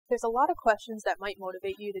There's a lot of questions that might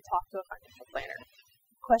motivate you to talk to a financial planner.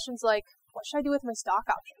 Questions like, what should I do with my stock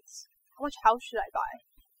options? How much house should I buy?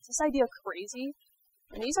 Is this idea crazy?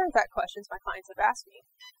 And these aren't bad questions my clients have asked me.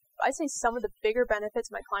 But I'd say some of the bigger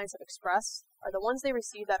benefits my clients have expressed are the ones they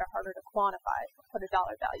receive that are harder to quantify or put a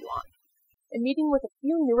dollar value on. In meeting with a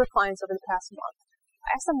few newer clients over the past month,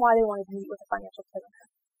 I asked them why they wanted to meet with a financial planner,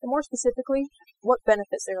 and more specifically, what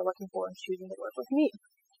benefits they were looking for in choosing to work with me.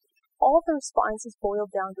 All of the responses boiled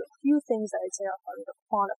down to a few things that I'd say are harder to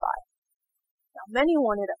quantify. Now, many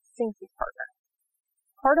wanted a thinking partner.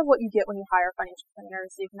 Part of what you get when you hire a financial planner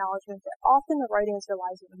is the acknowledgement that often the right answer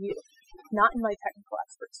lies in you, not in my technical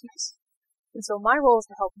expertise. And so my role is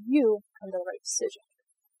to help you come to the right decision.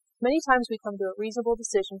 Many times we come to a reasonable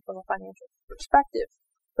decision from a financial perspective,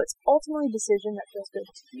 but it's ultimately a decision that feels good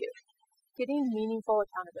to you. Getting meaningful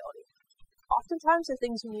accountability. Oftentimes the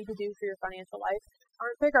things you need to do for your financial life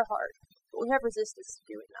aren't big or hard, but we have resistance to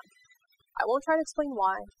doing them. I won't try to explain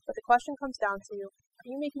why, but the question comes down to, are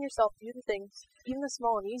you making yourself do the things, even the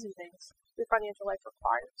small and easy things, your financial life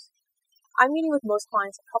requires? I'm meeting with most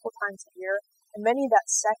clients a couple times a year, and many of that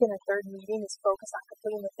second or third meeting is focused on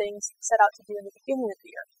completing the things set out to do in the beginning of the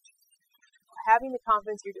year. Having the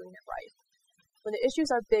confidence you're doing it right. When the issues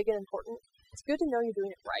are big and important, it's good to know you're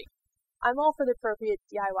doing it right. I'm all for the appropriate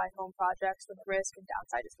DIY home projects when the risk and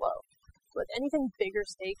downside is low. With anything bigger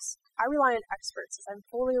stakes, I rely on experts as I'm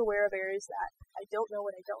fully aware of areas that I don't know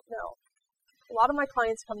what I don't know. A lot of my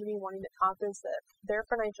clients come to me wanting the confidence that their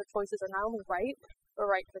financial choices are not only right, but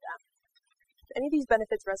right for them. If any of these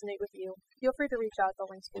benefits resonate with you, feel free to reach out at the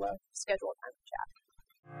links below to schedule a time to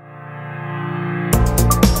chat.